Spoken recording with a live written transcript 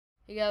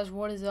Hey guys,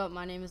 what is up?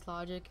 My name is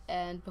Logic,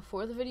 and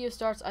before the video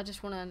starts, I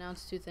just want to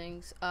announce two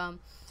things.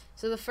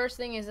 So the first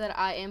thing is that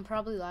I am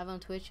probably live on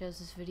Twitch as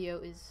this video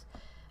is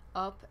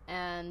up,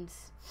 and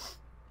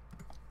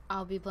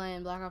I'll be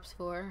playing Black Ops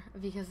 4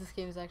 because this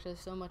game is actually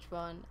so much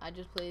fun. I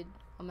just played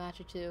a match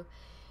or two,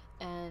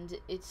 and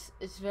it's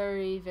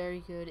very,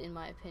 very good in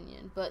my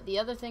opinion. But the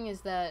other thing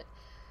is that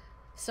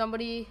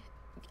somebody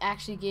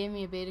actually gave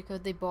me a beta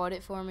code. They bought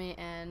it for me,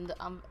 and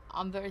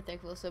I'm very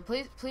thankful. So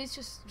please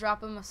just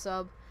drop him a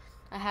sub.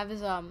 I have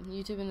his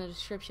YouTube in the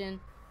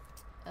description.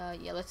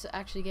 Yeah, let's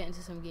actually get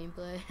into some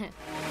gameplay.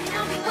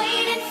 I'll be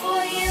waiting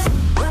for you.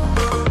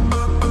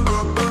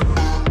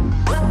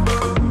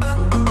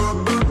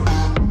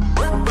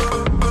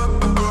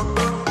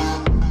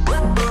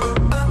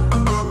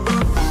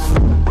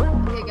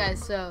 Okay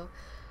guys, so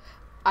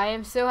I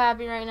am so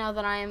happy right now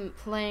that I am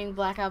playing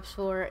Black Ops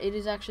 4. It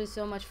is actually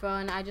so much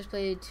fun. I just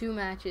played 2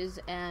 matches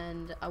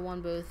and I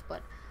won both,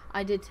 but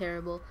I did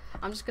terrible.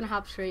 I'm just gonna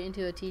hop straight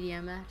into a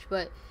TDM match,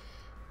 but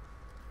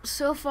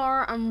so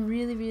far I'm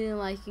really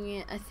liking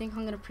it. I think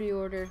I'm gonna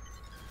pre-order.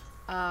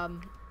 I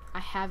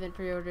haven't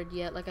pre-ordered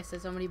yet. Like I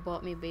said, somebody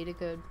bought me a beta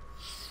code,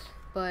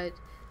 but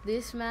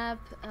this map,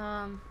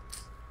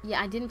 yeah,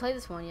 I didn't play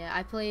this one yet.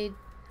 I played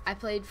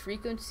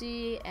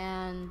Frequency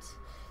and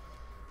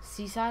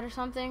Seaside or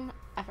something.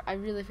 I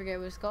really forget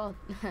what it's called.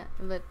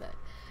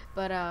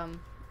 but I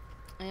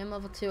am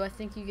level 2. I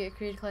think you get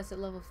created class at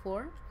level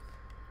 4.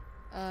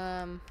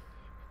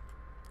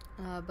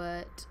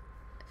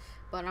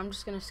 But I'm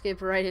just gonna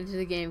skip right into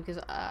the game because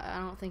I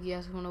don't think you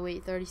guys want to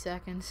wait 30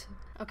 seconds.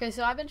 Okay,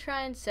 so I've been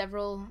trying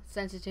several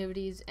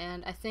sensitivities,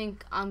 and I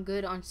think I'm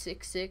good on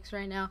 6.6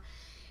 right now.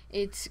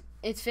 It's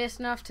fast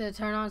enough to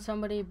turn on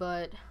somebody,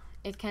 but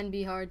it can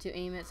be hard to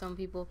aim at some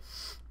people.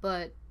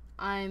 But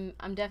I'm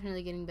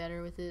definitely getting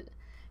better with it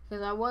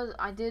because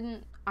I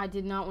did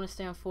not want to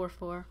stay on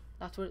 4.4.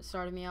 That's what it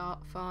started me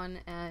off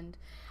on, and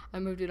I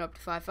moved it up to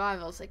 5.5.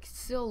 I was like, it's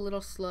still a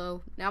little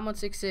slow. Now I'm on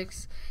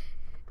 6.6.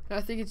 I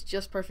think it's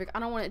just perfect.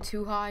 I don't want it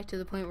too high to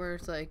the point where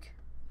it's like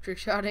trick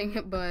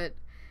shotting, but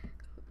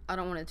I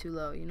don't want it too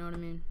low, you know what I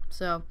mean?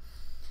 So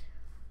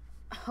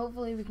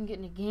hopefully we can get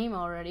in a game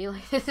already.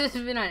 Like, this has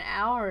been an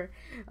hour.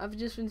 I've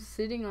just been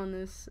sitting on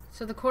this.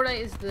 So the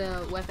cordite is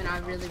the weapon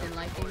I've really been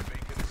liking.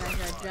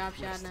 I drop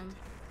shot him.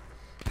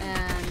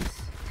 And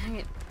dang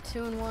it,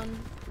 2 and 1.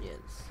 Yeah,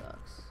 it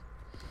sucks.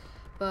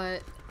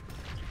 But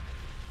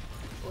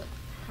what?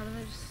 How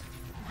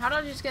did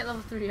I just get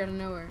level 3 out of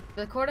nowhere?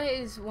 The cordite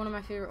is one of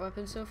my favorite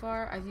weapons so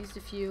far. I've used a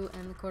few,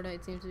 and the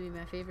cordite seems to be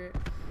my favorite.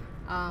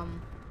 I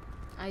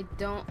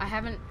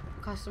haven't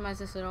customized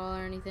this at all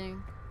or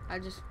anything.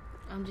 I'm just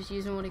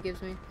using what it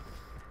gives me.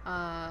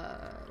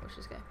 Where's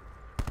this guy?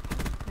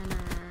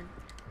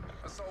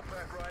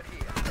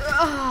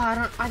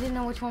 I didn't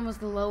know which one was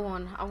the low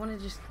one. I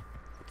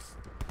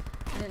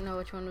didn't know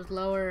which one was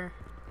lower.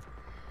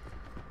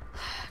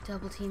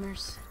 Double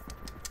teamers.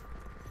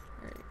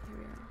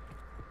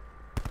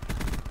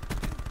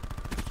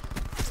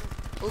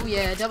 Oh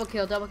yeah, double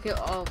kill.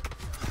 Oh,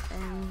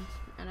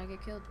 and I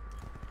get killed.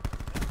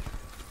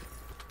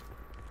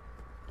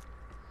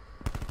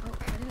 Oh,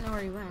 I didn't know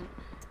where he went.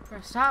 Bro,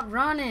 stop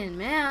running,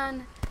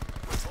 man.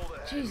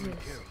 Jesus,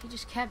 he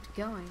just kept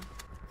going.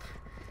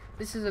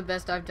 This is the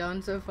best I've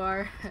done so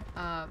far.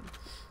 I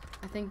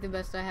think the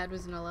best I had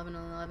was an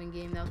 11-on-11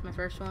 game. That was my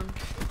first one,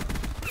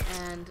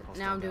 and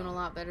now I'm doing a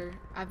lot better.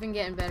 I've been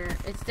getting better.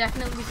 It's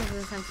definitely because of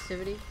the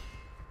sensitivity.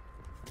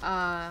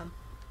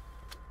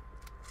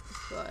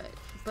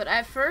 But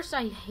at first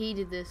I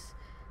hated this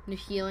new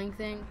healing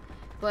thing,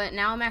 but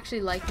now I'm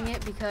actually liking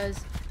it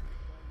because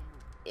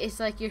it's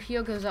like your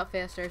heal goes up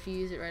faster if you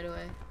use it right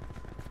away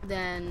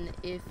than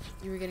if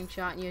you were getting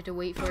shot and you had to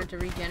wait for it to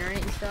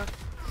regenerate and stuff.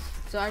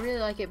 So I really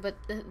like it, but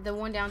the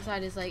one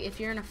downside is, like,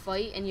 if you're in a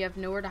fight and you have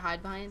nowhere to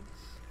hide behind,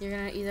 you're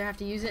gonna either have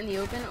to use it in the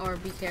open or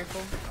be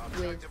careful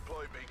with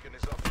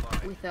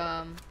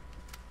the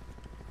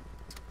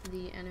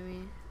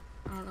enemy.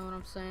 I don't know what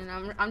I'm saying.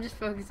 I'm just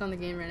focused on the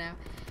game right now.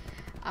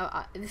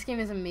 This game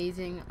is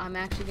amazing. I'm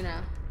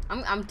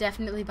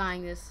definitely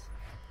buying this,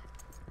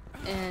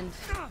 and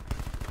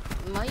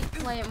might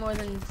play it more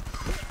than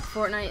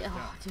Fortnite.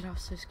 Oh, dude, I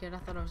was so scared. I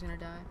thought I was gonna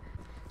die.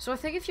 So I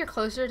think if you're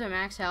closer to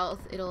max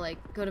health, it'll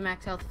like go to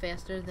max health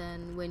faster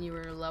than when you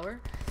were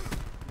lower.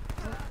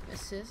 Oh,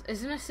 assist.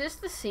 Is an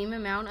assist the same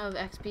amount of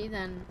XP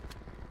than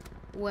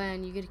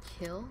when you get a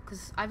kill?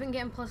 Cause I've been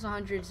getting plus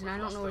 100s and I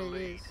don't know what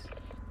it is.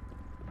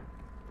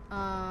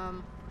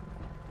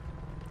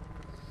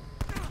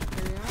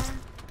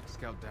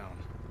 Scout down.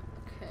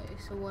 Okay,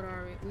 so what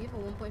are we? We have a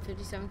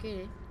 1.57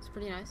 KD. It's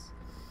pretty nice,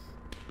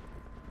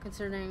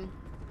 considering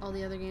all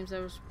the other games I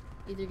was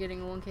either getting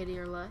a 1 KD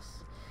or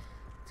less.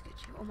 Let's get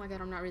you. Oh my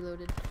god, I'm not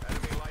reloaded.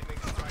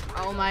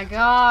 Oh my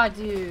god,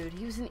 dude.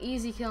 He was an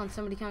easy kill and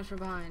somebody comes from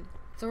behind.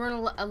 So we're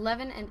in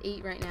 11 and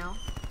 8 right now.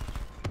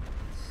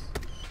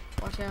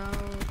 Watch out.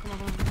 Come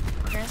on.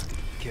 Okay.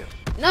 Kill.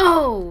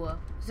 No!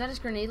 Is that his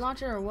grenade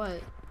launcher or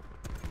what?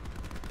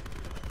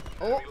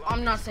 Oh,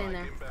 I'm not staying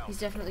there. He's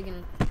definitely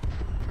gonna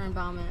turn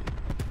bomb it.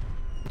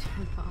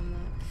 bomb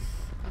that.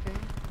 Okay,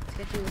 let's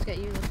get you, let's get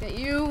you, let's get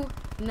you.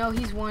 No,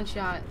 he's one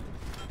shot.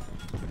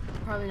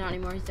 Probably not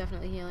anymore. He's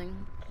definitely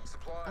healing.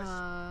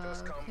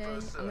 Okay,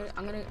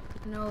 I'm gonna.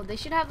 No, they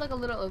should have like a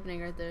little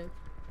opening right there.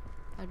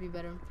 That'd be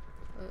better.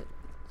 But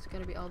it's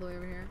gotta be all the way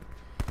over here.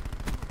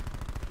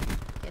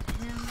 Get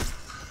him.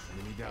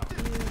 Enemy down.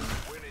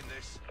 Winning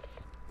this.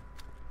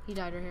 He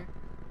died right here.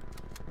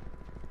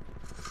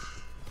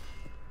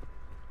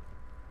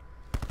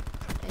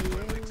 Hey, yo.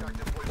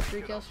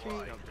 3 kill streak.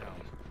 Scout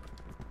down.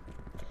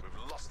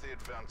 We've lost the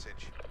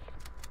advantage.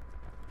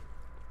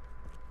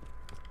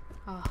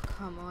 Oh,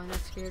 come on. That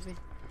scared me.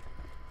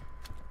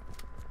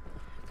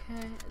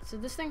 Okay, so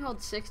this thing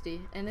holds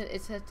 60, and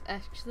it's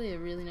actually a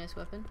really nice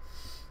weapon.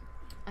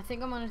 I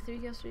think I'm on a 3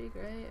 kill streak,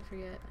 right? I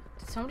forget.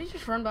 Did somebody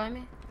just run by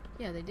me?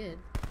 Yeah, they did.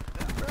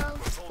 Bro,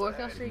 4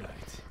 kill streak.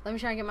 Let me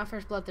try and get my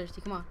first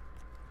bloodthirsty. Come on.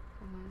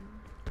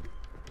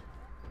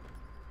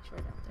 He's right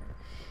out there.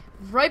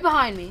 Right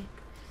behind me.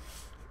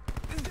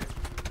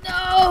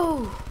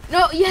 No!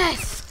 No,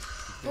 yes!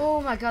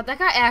 Oh my god, that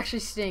guy actually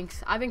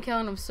stinks. I've been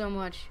killing him so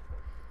much.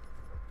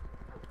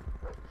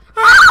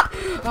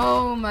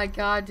 Oh my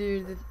god,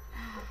 dude.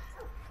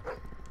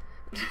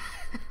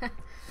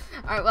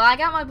 Alright, well, I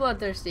got my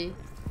bloodthirsty.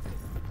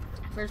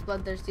 First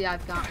bloodthirsty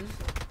I've gotten.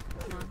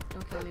 Come on,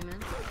 don't kill me, man.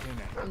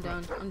 I'm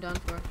done. I'm done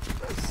for.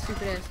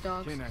 Stupid ass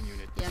dogs. Yeah,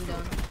 I'm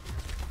done.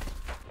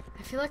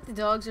 I feel like the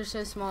dogs are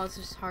so small, it's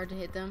just hard to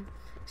hit them.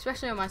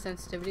 Especially on my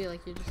sensitivity,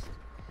 like you're just...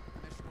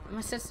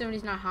 My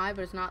sensitivity's not high,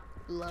 but it's not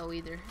low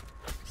either.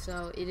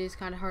 So it is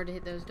kind of hard to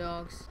hit those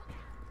dogs.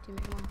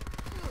 Teammate, come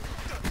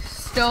on.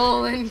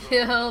 Stolen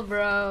kill,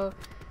 bro.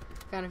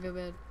 Kind of feel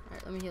bad.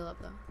 Alright, let me heal up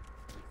though.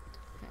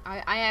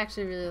 I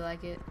actually really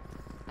like it.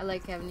 I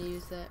like having to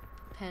use that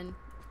pen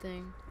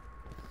thing.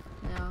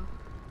 No,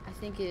 I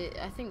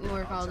think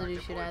more Call of Duty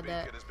should add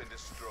that.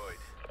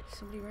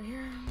 Somebody right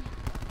here.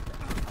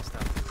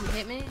 You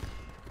hit me?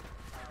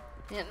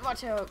 Yeah,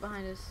 watch out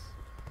behind us.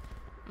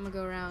 I'm gonna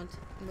go around.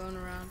 I'm going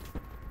around.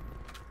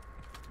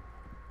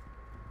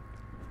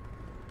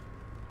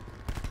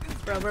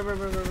 Bro. He's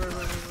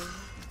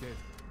dead.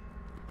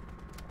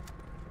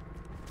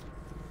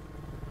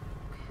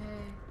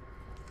 Okay.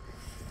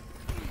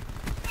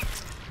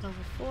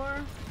 Level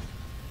 4.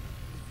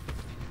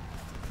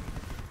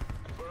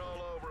 We're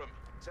all over him.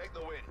 Take the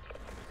win.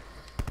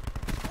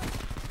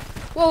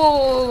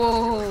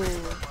 Whoa!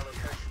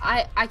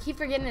 I keep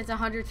forgetting it's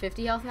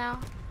 150 health now,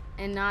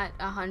 and not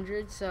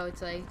 100. So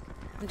it's like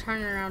I'm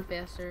turning around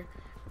faster,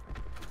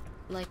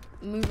 like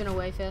moving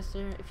away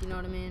faster, if you know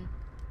what I mean.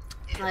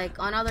 Like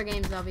on other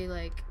games, I'll be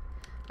like,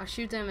 I'll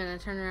shoot them and then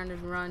turn around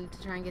and run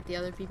to try and get the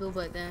other people.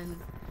 But then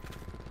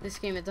this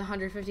game it's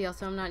 150 health,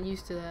 so I'm not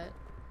used to that.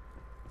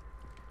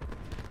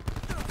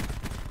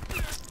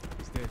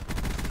 He's dead.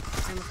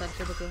 I almost had a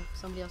triple kill.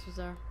 Somebody else was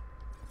there.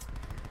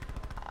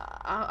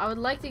 I would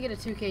like to get a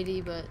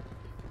 2KD, but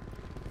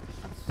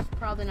that's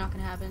probably not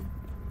gonna happen.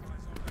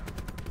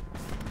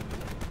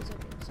 Who's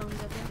up here?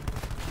 Somebody's up here.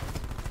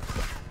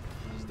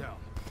 He's down.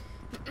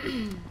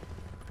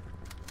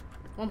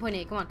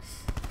 1.8, come on.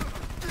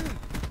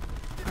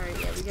 Alright,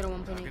 yeah, we got a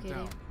 1.8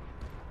 KD.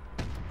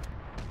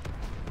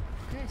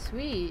 Okay,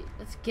 sweet.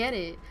 Let's get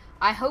it.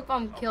 I hope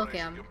I'm kill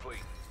cam,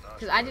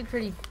 because I did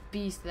pretty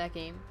beast that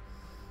game.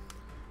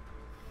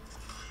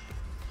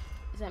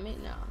 Is that me?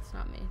 No, it's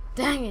not me.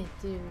 Dang it,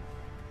 dude.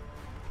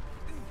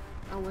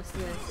 Oh, what's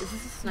this? Is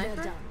this a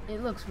sniper?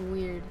 It looks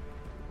weird.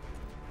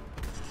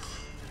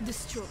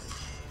 Destroyed.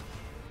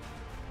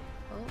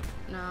 Oh,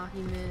 no,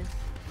 he missed.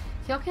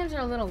 Kill cams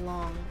are a little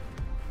long.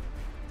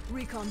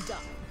 Recon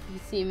done. You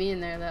see me in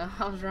there though.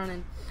 I was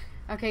running.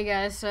 Okay,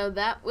 guys. So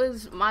that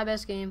was my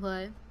best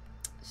gameplay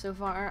so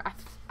far.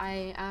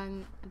 I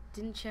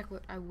didn't check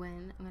what I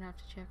win. I'm gonna have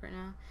to check right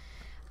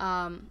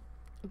now.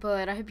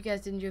 But I hope you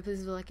guys did enjoy. Please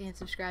leave a like and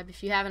subscribe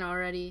if you haven't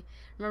already.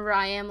 Remember,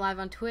 I am live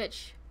on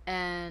Twitch,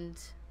 and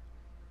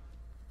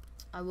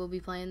I will be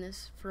playing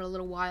this for a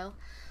little while.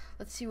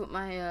 Let's see what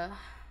my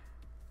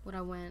what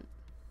I went.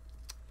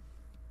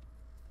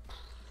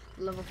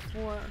 Level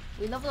 4.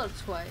 We leveled up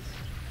twice.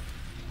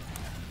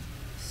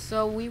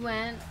 So we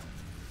went.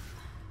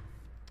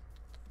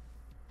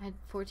 I had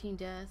 14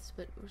 deaths,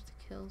 but where's the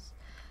kills?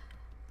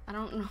 I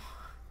don't know.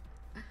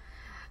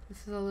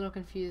 This is a little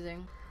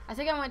confusing. I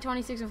think I went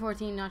 26 and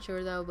 14, not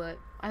sure though, but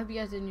I hope you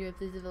guys did enjoy.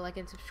 Please leave a like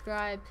and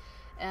subscribe.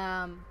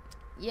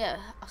 Yeah,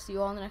 I'll see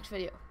you all in the next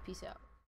video. Peace out.